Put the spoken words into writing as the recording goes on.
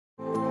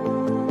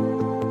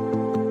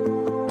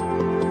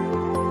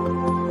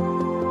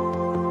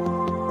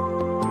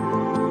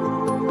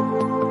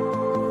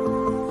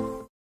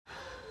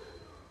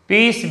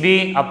Peace be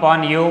upon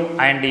you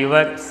and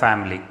your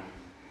family.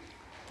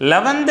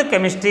 11th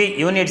Chemistry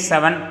Unit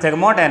 7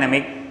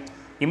 Thermodynamics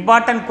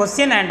important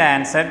question and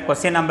answer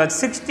question number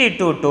 62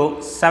 to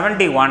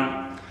 71.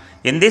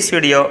 In this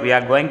video we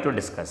are going to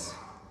discuss.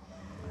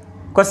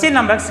 Question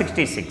number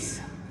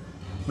 66.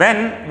 When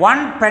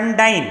one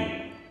pendyne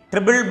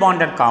triple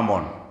bonded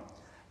compound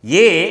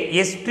A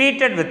is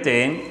treated with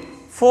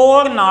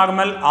 4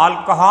 normal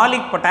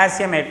alcoholic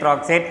potassium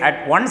hydroxide at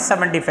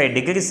 175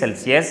 degrees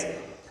Celsius,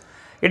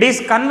 it is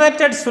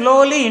converted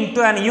slowly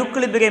into an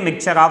equilibrium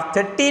mixture of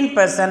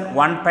 13%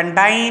 1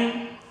 pendyne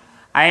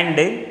and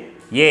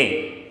A,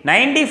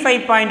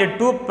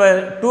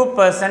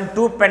 95.2%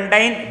 2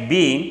 pendyne B,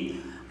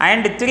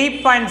 and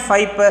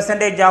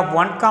 3.5% of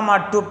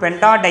 1,2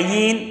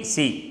 pentadiene C.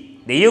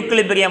 The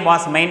equilibrium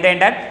was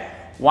maintained at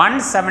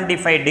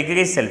 175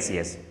 degrees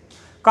Celsius.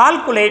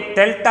 Calculate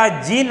delta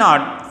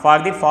G0 for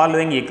the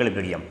following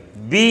equilibrium.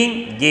 B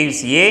gives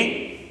A,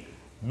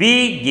 B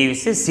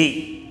gives C.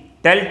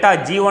 Delta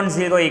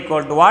G10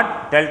 equal to what?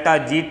 Delta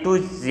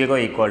G20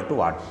 equal to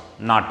what?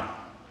 Not.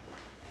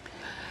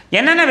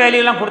 என்னென்ன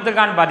வேல்யூலாம்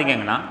கொடுத்துருக்கான்னு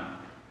பார்த்தீங்கன்னா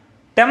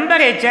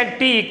temperature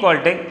T equal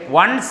to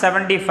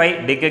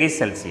 175 degrees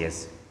Celsius.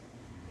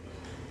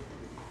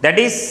 That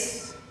is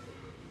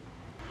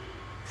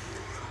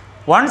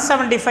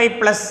 175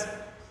 plus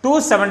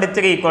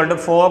 273 equal to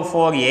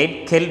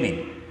 448 Kelvin.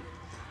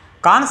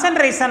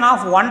 Concentration of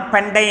 1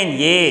 pendyne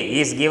A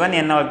is given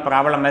in our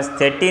problem as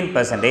 13%.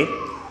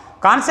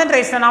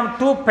 Concentration of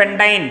 2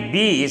 pendyne B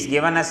is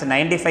given as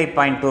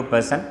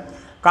 95.2%.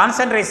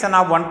 Concentration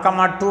of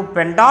 1,2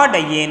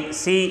 pentadiene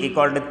C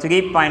equal to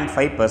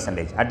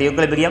 3.5%. At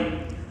equilibrium,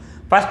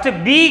 first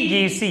B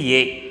gives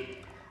A.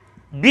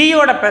 B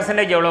oda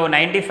percentage எவ்வளவு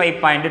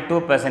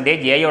 95.2%,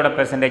 A oda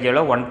percentage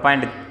எவ்வளவு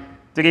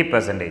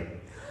 1.3%.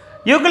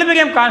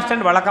 Equilibrium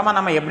constant வழக்கமா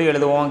நம்ம எப்படி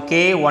எழுதுவோம்?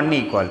 K1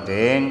 equal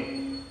to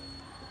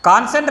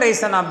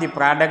concentration of the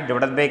product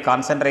divided by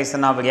concentration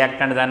of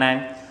reactant தானே.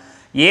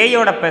 A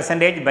oda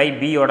percentage by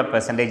B oda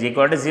percentage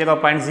equal to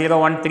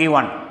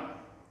 0.0131.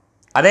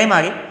 அதே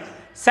மாதிரி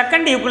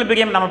second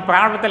equilibrium நம்ம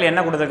ப்ராப்ளத்தில் என்ன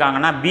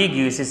கொடுத்துருக்காங்கன்னா B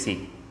gives C.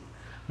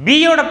 B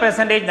ஓட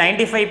பெர்சன்டேஜ்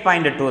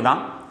 95.2 தான்.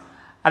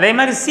 அதே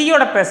மாதிரி C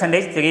ஓட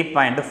பெர்சன்டேஜ்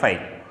 3.5.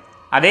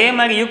 அதே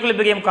மாதிரி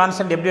ஈக்குலிபிரியம்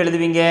கான்ஸ்டன்ட் எப்படி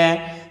எழுதுவீங்க?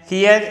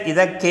 ஹியர்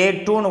இதை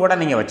K2ன்னு கூட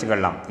நீங்கள்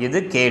வச்சுக்கலாம். இது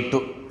K2,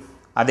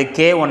 அது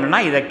K1னா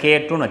இதை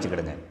K2ன்னு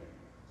வச்சுக்கிடுங்க.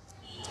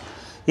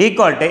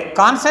 Equal to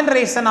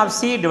concentration of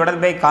C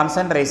divided by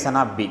concentration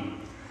of B.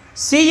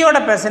 C ஓட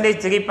பெர்சன்டேஜ்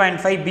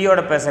 3.5, B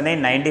ஓட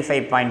பெர்சன்டேஜ்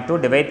 95.2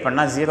 டிவைட்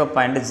பண்ணால்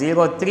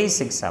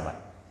 0.0367.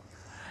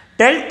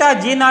 Delta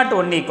G0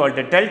 1 equal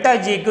to delta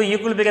Gக்கு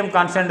equilibrium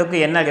கான்ஸ்டன்ட்டுக்கு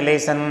என்ன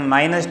relation?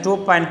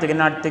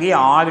 -2.303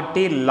 RT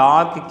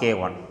log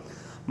K1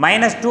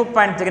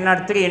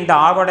 -2.303 into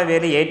R ஓட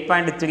value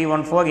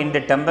 8.314 into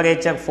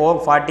temperature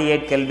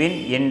 448 Kelvin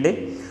into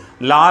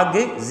log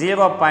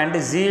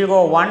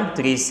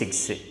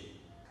 0.0136.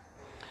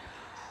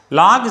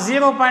 log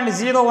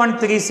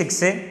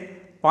 0.0136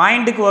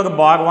 பாயிண்ட்டுக்கு ஒரு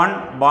பார் 1,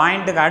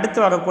 பாயிண்ட்டுக்கு அடுத்து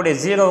வரக்கூடிய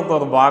ஜீரோவுக்கு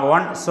ஒரு பார்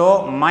 1. ஸோ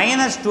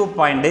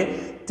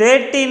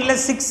 -2.13ல்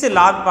 6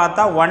 லாக்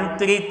பார்த்தா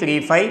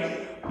 1335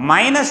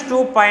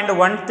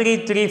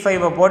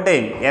 -2.1335 போட்டு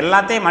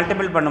எல்லாத்தையும்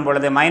மல்டிபிள் பண்ணும்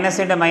பொழுது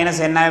மைனஸ் இன்ட்டு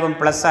மைனஸ் என்ன ஆகும்?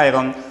 ப்ளஸ்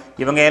ஆகும்.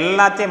 இவங்க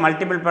எல்லாத்தையும்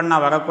மல்டிபிள்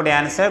பண்ணால் வரக்கூடிய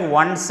answer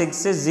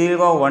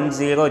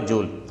 16010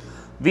 joule.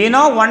 We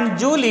know 1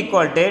 joule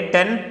equal to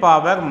 10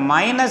 power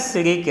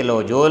 -3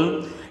 kilojoule.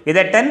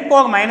 இதை 10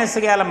 power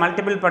 -3 ஆல்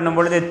மல்டிபிள் பண்ணும்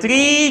பொழுது 3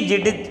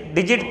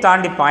 டிஜிட்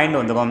தாண்டி பாயிண்ட்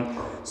வந்துடும்.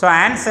 So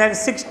answer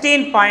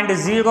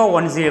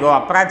 16.010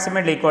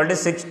 approximately equal to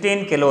 16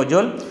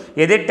 kilojoule.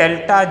 இது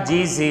டெல்டா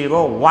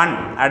G01.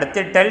 அடுத்து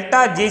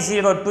டெல்டா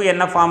G02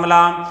 என்ன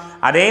ஃபார்முலா?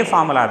 அதே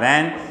ஃபார்முலா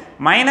தான்.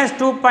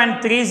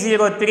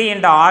 -2.303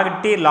 into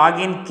RT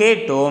login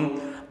K2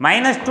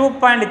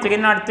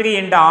 -2.303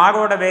 into R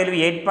ஓட வேல்யூ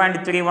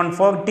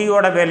 8.314, T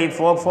ஓட value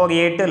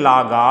 448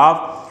 log of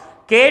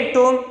K2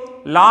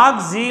 log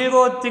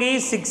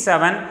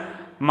 0367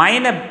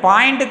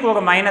 பாயிண்ட்டுக்கு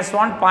ஒரு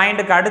 -1,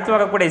 பாயிண்ட்டுக்கு அடுத்து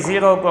வரக்கூடிய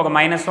ஜீரோவுக்கு ஒரு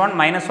 -1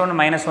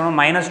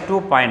 -2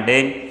 பாயிண்ட்டு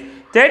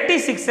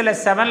 36ல்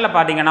 7ல்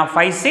பார்த்தீங்கன்னா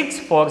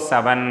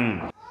 5647.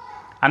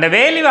 அந்த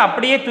வேல்யூ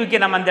அப்படியே தூக்கி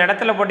நம்ம அந்த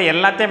இடத்துல போட்டு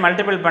எல்லாத்தையும்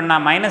மல்டிபிள்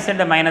பண்ணால் மைனஸ்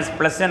இன்ட்டு மைனஸ்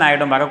ப்ளஸ்ன்னு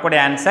ஆகிடும். வரக்கூடிய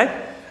answer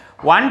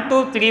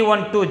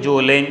 12312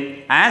 joule.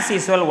 As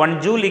usual 1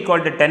 joule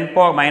equal to 10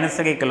 power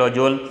 -3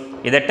 kilojoule.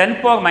 இதை 10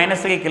 power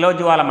 -3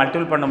 கிலோஜூவால்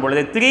மல்டிபிள் பண்ணும்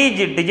பொழுது 3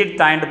 டிஜிட்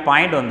தாண்டி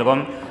பாயிண்ட்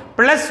வந்துடும்.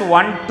 Plus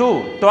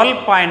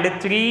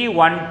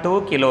 12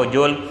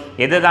 kilojoule.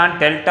 இதுதான்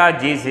டெல்டா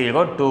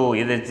G02.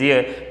 இது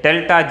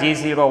டெல்டா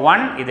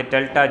G01, இது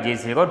டெல்டா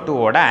G02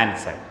 ஓட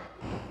ஆன்சர்.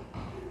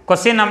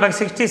 கொஸ்டின் நம்பர்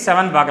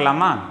 67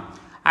 பார்க்கலாமா?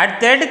 At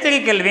 33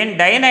 Kelvin,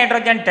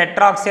 dinitrogen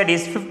tetroxide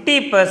is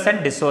 50%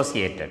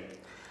 dissociated.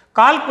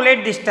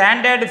 Calculate the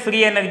standard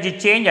free energy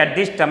change at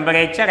this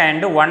temperature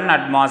and 1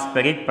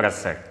 atmospheric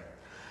pressure.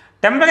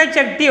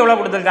 Temperature T எவ்வளோ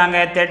கொடுத்துருக்காங்க?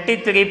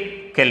 33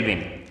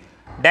 Kelvin.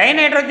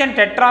 Dinitrogen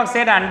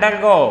tetroxide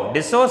undergo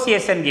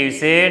dissociation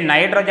gives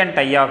nitrogen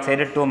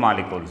dioxide 2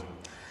 molecules.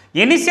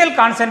 Initial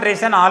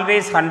concentration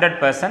always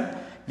 100%.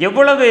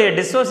 எவ்வளவு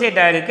dissociate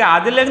ஆகிருக்கு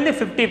அதிலிருந்து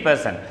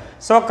 50%.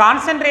 So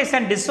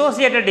concentration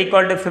dissociated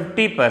equal to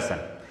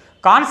 50%.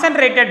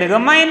 Concentrated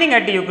remaining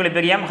at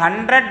equilibrium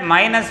 100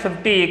 minus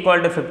 50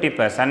 equal to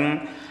 50%.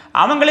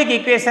 அவங்களுக்கு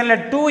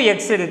ஈக்குவேஷனில் 2x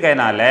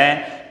இருக்கிறதுனால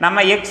நம்ம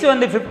x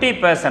வந்து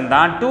 50%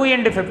 தான். 2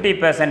 into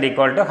 50%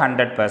 equal to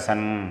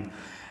 100%.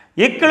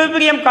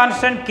 Equilibrium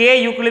constant K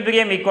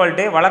equilibrium equal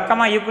to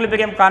வழக்கமாக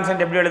ஈக்குலிபிரியம்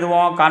கான்ஸ்டன்ட் எப்படி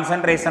எழுதுவோம்?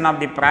 Concentration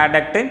of the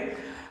product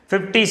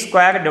 50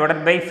 square divided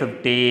by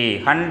 50,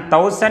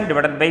 1000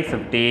 divided by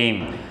 50.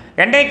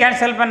 ரெண்டையும்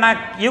கேன்சல் பண்ணால்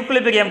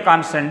ஈக்குலிபிரியம்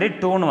கான்ஸ்டன்ட்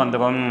 2ன்னு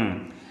வந்துடும்.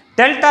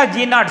 Delta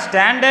G0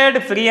 standard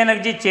free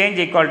energy change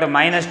equal to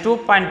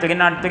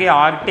 -2.303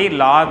 RT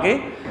log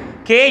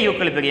K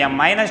equilibrium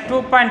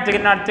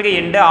 -2.303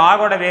 into R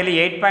value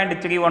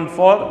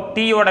 8.314, T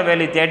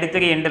value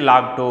 33 into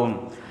log 2.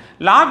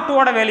 log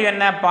 2 value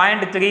என்ன?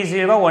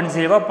 0.3010,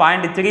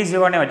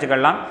 0.30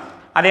 வச்சுக்கலாம்.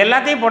 அது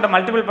எல்லாத்தையும் போட்டு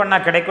multiple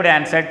பண்ணால் கிடைக்கக்கூடிய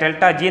answer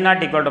delta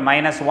G0 equal to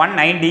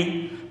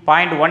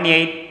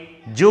 -190.18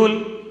 joule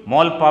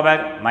mole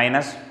power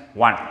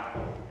 -1.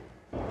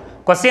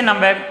 Question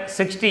number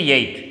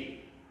 68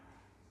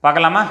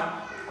 பார்க்கலாமா?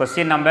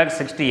 Question number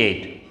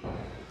 68.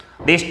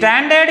 The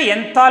standard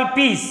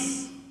என்தால்பீஸ்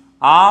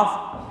of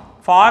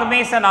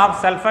formation of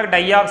sulfur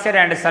dioxide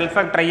and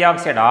sulfur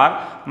trioxide are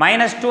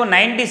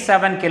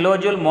 -297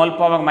 kilojoule mole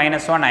power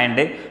 -1 and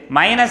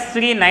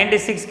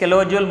 -396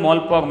 kilojoule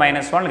mole power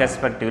 -1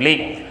 respectively.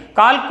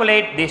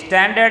 Calculate the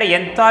standard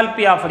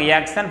enthalpy of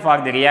reaction for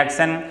the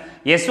reaction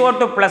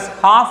SO2 plus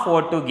half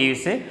O2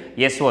 gives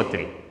SO3.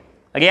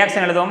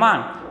 Reaction எழுதுவோமா?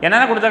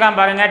 என்னென்ன கொடுத்துருக்கான்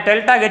பாருங்க.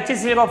 Delta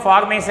H0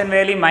 formation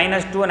value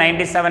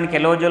 -297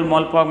 kilojoule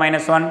mole power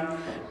 -1.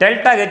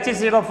 Delta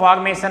H0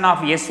 formation of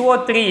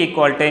SO3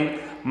 equal to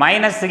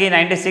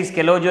 -396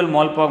 kilojoule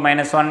mole power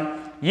 -1.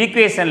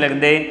 ஈக்குவேஷன்ல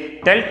இருந்து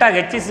delta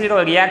H0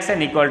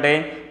 reaction equal to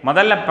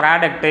முதல்ல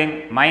product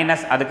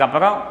minus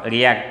அதுக்கப்புறம்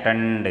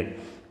reactant.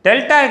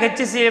 Delta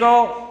H0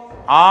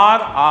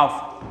 R of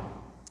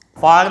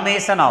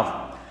formation of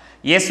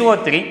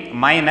SO3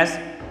 minus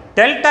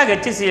delta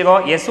H0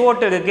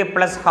 SO2 இருக்கு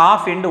plus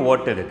half into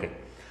O2 இருக்கு.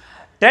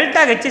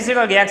 Delta H0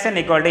 reaction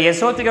equal to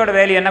SO3 ஓட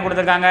value என்ன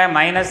கொடுத்துருக்காங்க?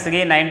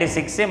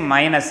 -396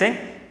 minus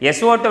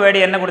SO2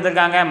 value என்ன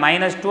கொடுத்துருக்காங்க?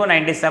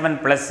 -297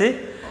 plus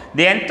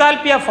the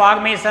enthalpy of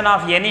formation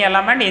of any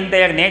element in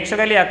there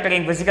naturally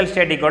occurring physical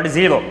state equal to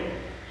 0.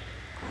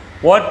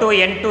 O2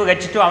 N2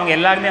 H2 அவங்க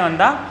எல்லாருமே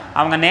வந்தால்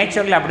அவங்க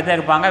நேச்சுரலி அப்படி தான்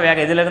இருப்பாங்க, வேறு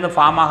எதுலேருந்து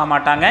ஃபார்ம் ஆக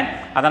மாட்டாங்க.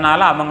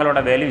 அதனால் அவங்களோட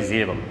value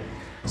 0.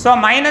 So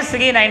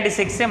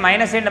 -396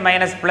 minus into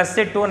minus plus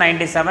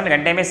 297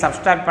 ரெண்டையுமே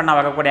சப்ஸ்ட்ராக்ட் பண்ண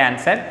வரக்கூடிய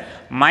answer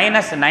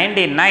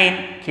 -99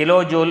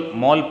 kilojoule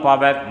mole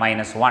power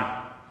 -1.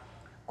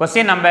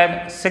 Question number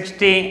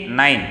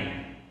 69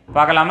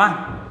 பார்க்கலாமா?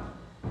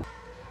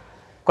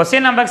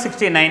 Question number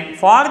 69.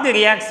 For the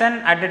reaction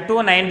at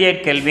 298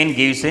 Kelvin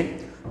gives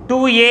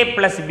 2A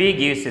plus B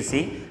gives C.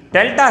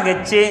 Delta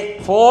H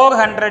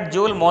 400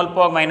 joule mole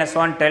power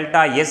 -1,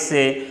 delta S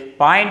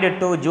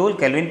 0.2 joule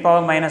Kelvin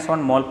power -1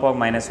 mole power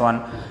 -1.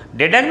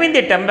 Determine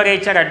the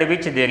temperature at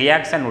which the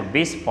reaction would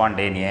be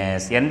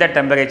spontaneous. எந்த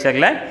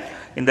டெம்பரேச்சரில்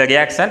இந்த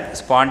reaction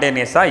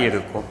ஸ்பான்டேனியஸாக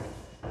இருக்கும்?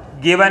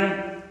 given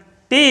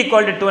T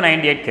equal to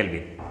 298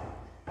 Kelvin.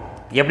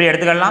 எப்படி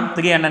எடுத்துக்கலாம்?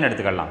 300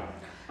 எடுத்துக்கலாம்.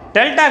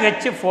 Delta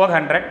H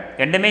 400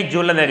 ரெண்டுமே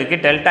ஜூலில் தான்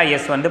இருக்குது. டெல்டா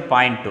S வந்து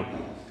 0.2.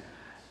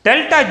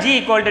 Delta G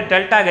equal to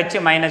delta H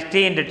minus T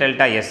into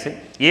delta S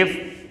if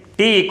T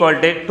equal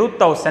to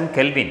 2000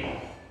 Kelvin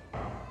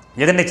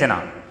இருந்துச்சுன்னா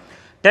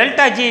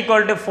delta G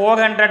equal to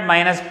 400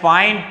 minus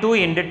 0.2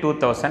 into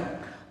 2000.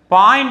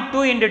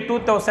 0.2 into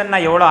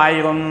 2000 எவ்வளோ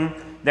ஆயிரும்?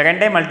 இந்த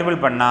ரெண்டையும் மல்டிபிள்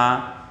பண்ணால்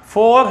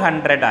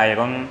 400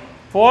 ஆயிரும்.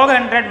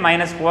 400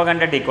 minus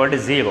 400 equal to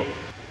 0.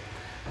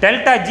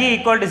 Delta G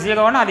equal to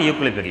 0 அது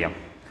equilibrium.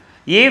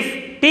 If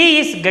T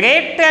is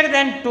greater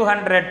than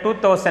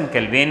 2000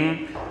 Kelvin,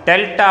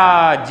 delta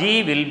G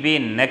will be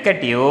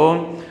negative.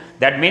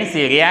 That means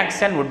the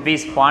reaction would be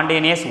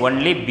spontaneous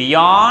only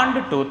beyond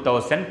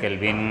 2000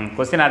 Kelvin.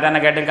 Question adana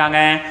கேட்டிருக்காங்க.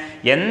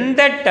 எந்த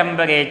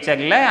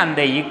டெம்பரேச்சரில்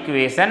அந்த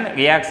equation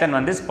reaction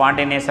வந்து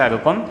ஸ்பான்டேனியஸாக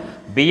இருக்கும்?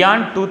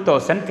 beyond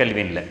 2000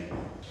 Kelvinல.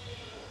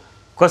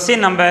 Question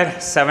number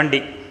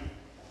 70.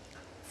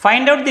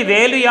 Find out the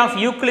value of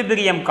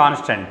equilibrium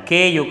constant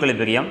K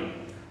equilibrium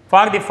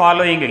for the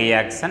following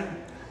reaction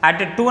at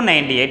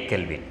 298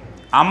 Kelvin.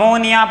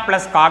 Ammonia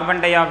plus carbon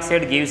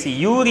dioxide gives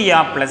urea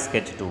plus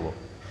H2O.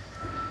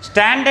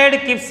 Standard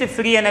Gibbs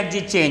free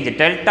energy change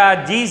delta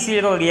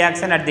G0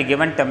 reaction at the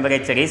given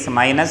temperature is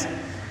minus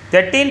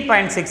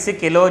 13.6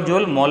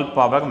 kilojoule mole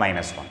power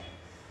 -1.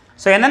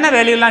 So என்னென்ன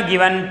வேல்யூலாம்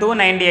given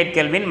 298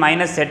 Kelvin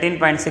minus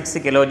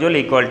 13.6 kilojoule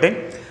equal to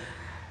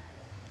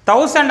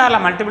 1000 all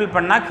multiple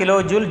பண்ணால்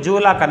kilojoule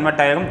ஜூலாக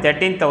convert ஆகிடும்.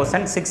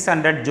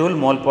 13600 joule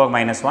mole power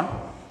 -1.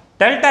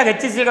 Delta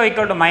H0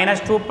 equal to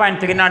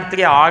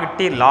 -2.303 RT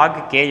log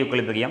K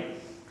equilibrium.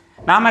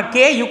 நாம் K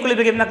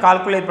equilibrium தான்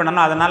calculate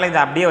பண்ணணும். அதனால் இதை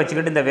அப்படியே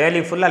வச்சுக்கிட்டு இந்த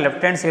வேல்யூ ஃபுல்லாக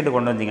லெஃப்ட் ஹேண்ட் சைடு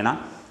கொண்டு வந்தீங்கன்னா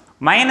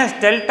minus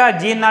delta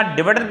G0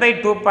 divided by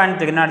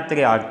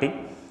 2.303 RT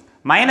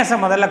மைனஸை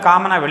முதல்ல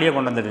காமனாக வெளியே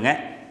கொண்டு வந்துடுங்க.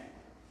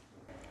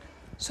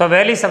 ஸோ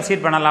வேல்யூ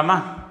சப்ஸ்டிட் பண்ணலாமா?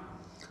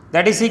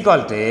 தட் இஸ்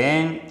ஈக்குவல் டு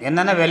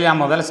என்னென்ன வேல்யூ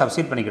நம்ம முதல்ல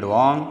substitute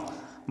பண்ணிக்கிடுவோம்.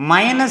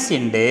 Minus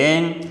into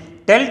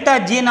delta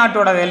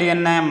G0ஓட value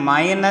என்ன?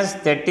 மைனஸ்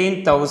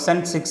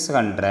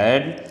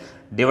 13,600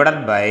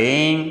 டிவைடட் பை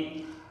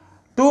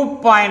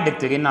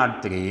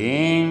 2.303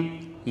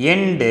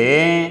 இன்டு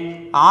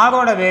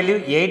ஆரோட வேல்யூ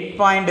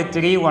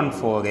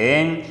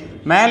 8.314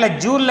 மேலே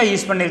ஜூலில்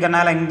யூஸ்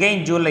பண்ணியிருக்கனால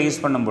இங்கேயும் ஜூலில்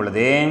யூஸ் பண்ணும்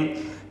பொழுது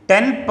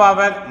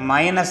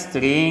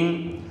 10⁻³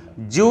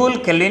 joule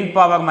kelvin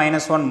power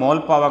 -1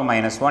 mole power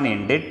 -1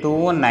 into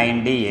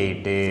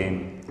 298.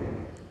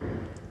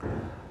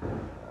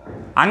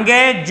 அங்கே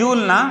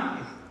ஜூல்னா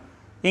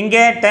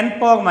இங்கே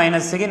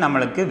 10⁻³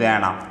 நம்மளுக்கு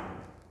வேணாம்.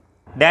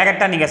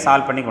 டைரெக்டாக நீங்கள்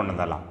சால்வ் பண்ணி கொண்டு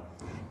வந்துடலாம்.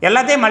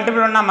 எல்லாத்தையும்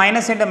மல்டிபிள் பண்ணால்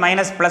மைனஸ் இன்ட்டு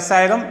மைனஸ் ப்ளஸ்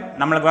ஆகிடும்.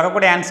 நம்மளுக்கு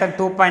வரக்கூடிய answer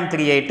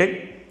 2.38.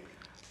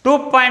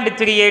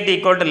 2.38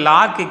 equal to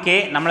log K.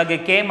 நம்மளுக்கு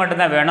கே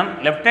மட்டும்தான் வேணும்.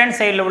 லெஃப்ட் ஹேண்ட்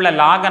சைடில் உள்ள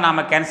லாகை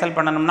நாம் கேன்சல்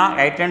பண்ணணும்னா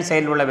ரைட் ஹேண்ட்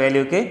சைடில் உள்ள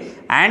வேல்யூக்கு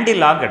ஆன்டி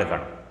லாக்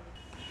எடுக்கணும்.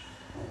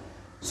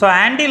 So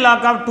anti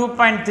lock of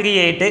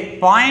 2.38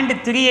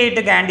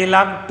 0.38க்கு anti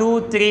lock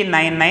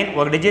 2399.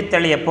 ஒரு டிஜிட்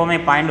தள்ளி எப்போவுமே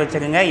பாயிண்ட்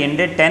வச்சுக்கோங்க.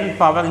 இன்டு 10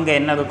 பவர் இங்கே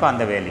என்ன இருக்கோ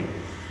அந்த வேல்யூ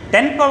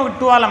 10 பவர்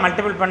 2ஆல்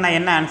மல்டிபிள் பண்ணால்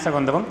என்ன ஆன்சர்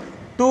வந்துடும்?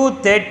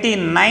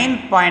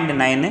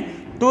 239.9.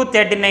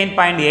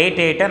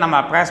 239.88 நம்ம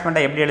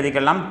அப்ராக்சிமேட்டாக எப்படி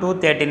எழுதிக்கலாம்?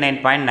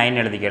 239.9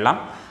 எழுதிக்கலாம்.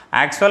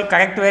 ஆக்சுவல்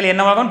கரெக்ட் வேல்யூ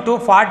என்ன வரும்?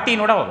 214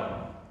 வரும்.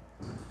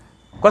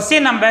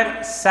 கொஸ்டின் நம்பர்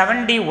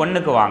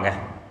 71க்கு வாங்க.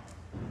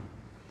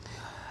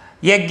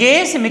 A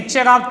gas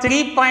mixture of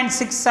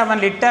 3.67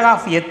 liter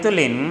of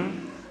ethylene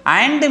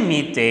and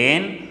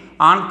methane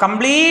on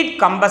complete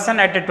combustion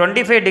at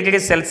 25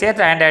 degrees Celsius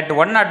and at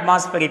 1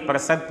 atmospheric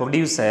pressure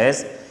produces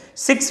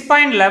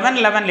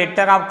 6.11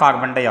 liter of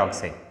carbon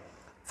dioxide.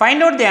 Find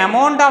out the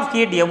amount of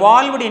heat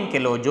evolved in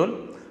kilojoule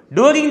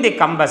during the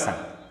combustion.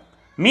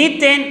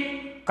 Methane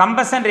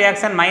combustion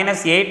reaction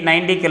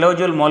 -890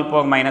 kilojoule mole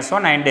power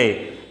 -1 and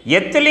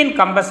ethylene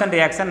combustion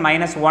reaction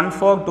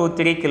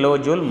 -1423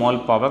 kilojoule mole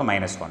power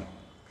 -1.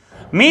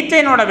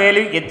 Methane oda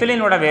value,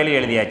 ethylene oda value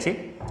எழுதியாச்சு.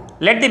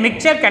 Let the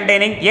mixture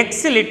containing x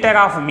liter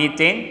of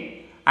methane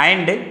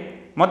and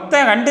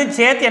மொத்தம் ரெண்டு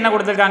சேர்த்து என்ன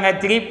கொடுத்துருக்காங்க?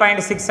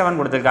 3.67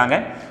 கொடுத்துருக்காங்க.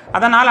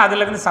 அதனால்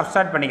அதிலிருந்து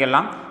subtract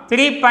பண்ணிக்கலாம்.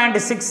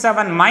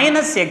 3.67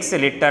 minus X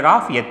litre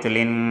of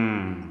ethylene.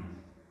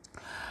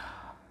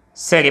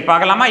 சரி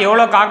பார்க்கலாமா?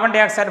 எவ்வளோ கார்பன் டை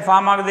ஆக்சைடு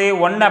ஃபார்ம் ஆகுது?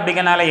 1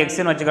 அப்படிங்கிறனால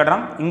எக்ஸ்ன்னு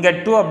வச்சுக்கிடுறோம். இங்கே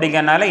 2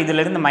 அப்படிங்கிறனால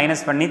இதிலிருந்து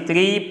மைனஸ் பண்ணி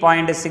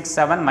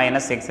 3.67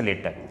 minus X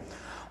litre.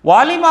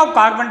 Volume of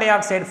carbon di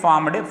oxide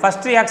formed.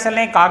 First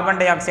ரியாக்ஷன்லேயும் carbon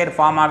di oxide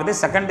form ஆகுது.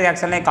 Second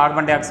ரியாக்ஷன்லேயும்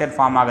carbon di oxide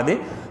form ஆகுது.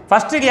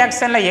 First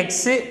ரியாக்ஷனில்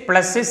x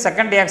plus,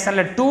 second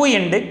ரியாக்ஷனில் 2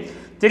 into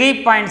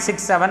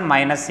 3.67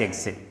 minus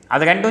x.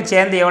 அது ரெண்டும்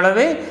சேர்ந்து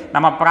எவ்வளவு?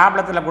 நம்ம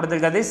ப்ராப்ளத்தில்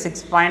கொடுத்துருக்கிறது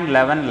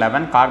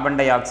 6.11 கார்பன்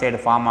டை ஆக்சைடு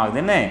ஃபார்ம்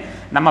ஆகுதுன்னு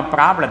நம்ம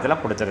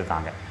ப்ராப்ளத்தில்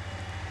கொடுத்துருக்காங்க.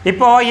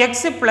 இப்போது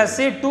x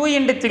plus 2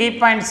 into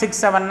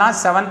 3.67னா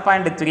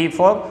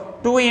 7.34.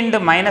 2 into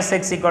minus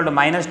X equal to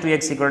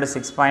 -2x equal to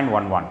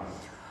 6.11.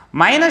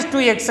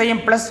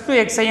 -2xஐயும்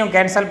 +2xஐயும்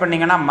cancel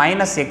பண்ணிங்கன்னா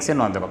மைனஸ்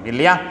எக்ஸ்ன்னு வந்துடும்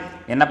இல்லையா?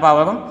 என்னப்பா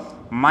வரும்?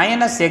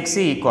 மைனஸ் எக்ஸ்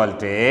ஈக்குவல்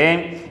டு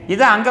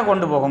இதை அங்கே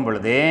கொண்டு போகும்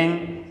பொழுது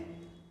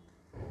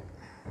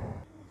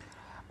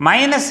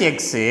மைனஸ்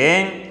எக்ஸு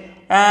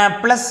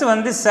ப்ளஸ்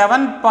வந்து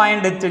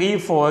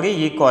 7.34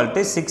 ஈக்குவல்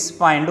டு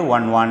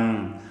 6.11.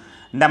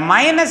 இந்த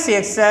மைனஸ்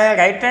எக்ஸை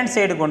ரைட் ஹேண்ட்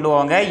சைடு கொண்டு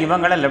போவாங்க,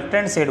 இவங்களை லெஃப்ட்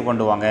ஹேண்ட் சைடு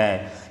கொண்டு போவாங்க.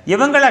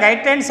 இவங்களை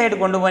ரைட் ஹேண்ட் சைடு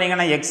கொண்டு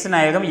போனீங்கன்னா எக்ஸ்ன்னு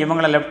ஆயிரும்.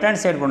 இவங்களை லெஃப்ட்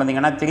ஹேண்ட் சைடு கொண்டு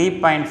வந்தீங்கன்னா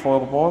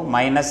 3.44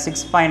 மைனஸ்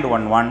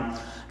 6.11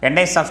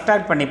 ரெண்டையும்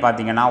சப்ஸ்ட்ராக்ட் பண்ணி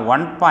பார்த்தீங்கன்னா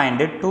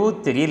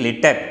 1.23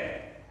 லிட்டர்.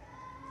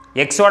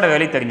 எக்ஸோட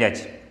வேல்யூ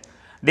தெரிஞ்சாச்சு.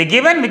 தி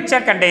கிவன்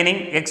மிக்சர்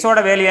கண்டெய்னிங் எக்ஸோட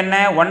வேல்யூ என்ன?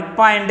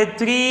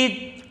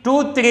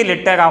 1.323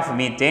 லிட்டர் ஆஃப்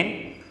மீத்தேன்.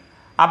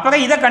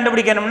 அப்புறம் இதை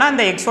கண்டுபிடிக்கணும்னா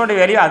இந்த எக்ஸோட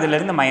வேல்யூ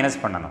அதிலிருந்து மைனஸ்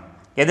பண்ணணும்.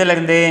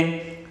 எதுலேருந்து?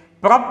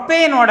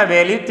 ப்ரொப்பேனோட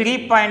வேல்யூ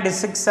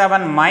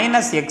 3.67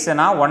 மைனஸ்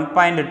எக்ஸ்னா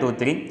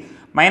 1.23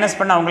 மைனஸ்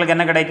பண்ணால் உங்களுக்கு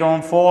என்ன கிடைக்கும்?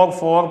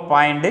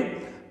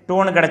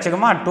 4.2ன்னு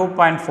கிடச்சிக்குமா?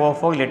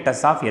 2.44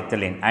 litres of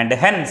ethylene. And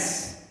hence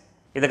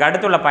இதுக்கு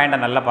அடுத்துள்ள பாயிண்ட்டை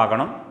நல்லா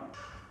பார்க்கணும்.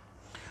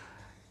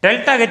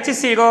 Delta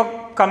H0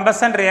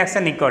 combustion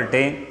reaction equal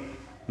to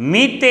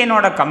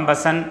மீத்தேனோட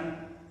combustion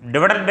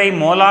divided by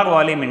molar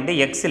volume into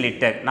X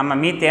litre. நம்ம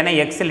மீத்தேனை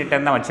எக்ஸ்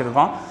லிட்டர் தான்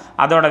வச்சுருக்கோம்.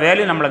 அதோட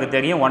வேல்யூ நம்மளுக்கு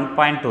தெரியும்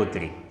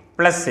 1.23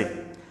 plus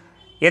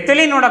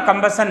எத்திலீனோட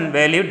combustion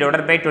value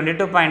divided by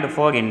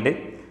 22.4 into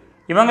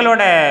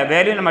இவங்களோட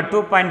வேல்யூ நம்ம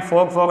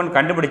 2.44ன்னு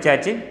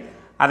கண்டுபிடிச்சாச்சு.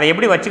 அதை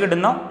எப்படி வச்சுக்கிட்டு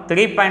இருந்தோம்?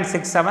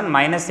 3.67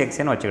 மைனஸ்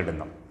எக்ஸ்ன்னு வச்சுக்கிட்டு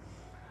இருந்தோம்.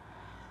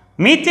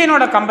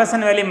 மீத்தேனோட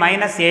combustion value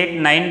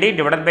 -890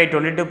 divided by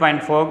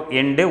 22.4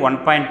 into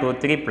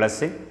 1.23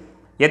 plus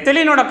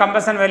எத்திலீனோட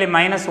combustion value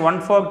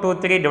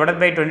 -1423 divided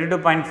by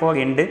 22.4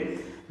 into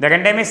இந்த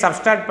ரெண்டையுமே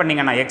சப்ஸ்ட்ராக்ட்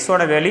பண்ணிங்கன்னா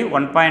எக்ஸோட வேல்யூ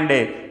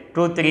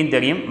 1.23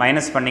 தெரியும்.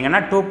 மைனஸ்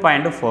பண்ணிங்கன்னா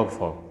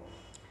 2.44.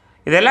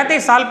 இது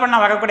எல்லாத்தையும் சால்வ்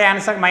பண்ணால் வரக்கூடிய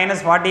ஆன்சர்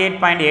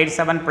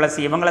 -48.87 ப்ளஸ்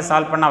இவங்களை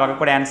சால்வ் பண்ணால்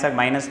வரக்கூடிய ஆன்சர்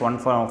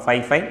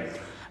 -1455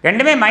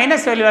 ரெண்டுமே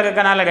மைனஸ் வேல்யூ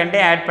இருக்கனால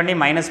ரெண்டே ஆட் பண்ணி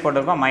மைனஸ்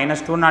போட்டிருக்கோம்.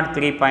 Minus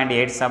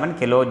 203.87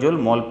 kilo joule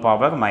mole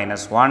power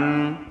 -1.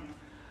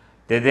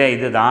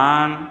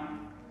 இதுதான்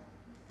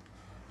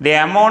the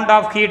amount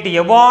of heat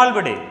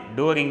evolved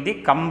during the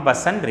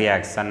combustion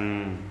reaction.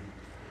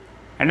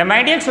 And my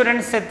dear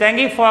students, thank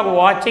you for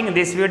watching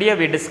this video.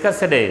 We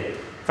discussed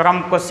from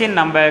question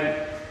number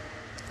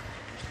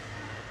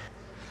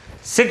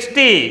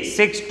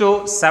 66 to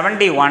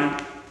 71.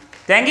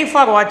 Thank you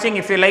for watching.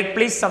 If you like,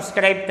 please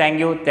subscribe. Thank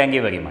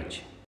you very much.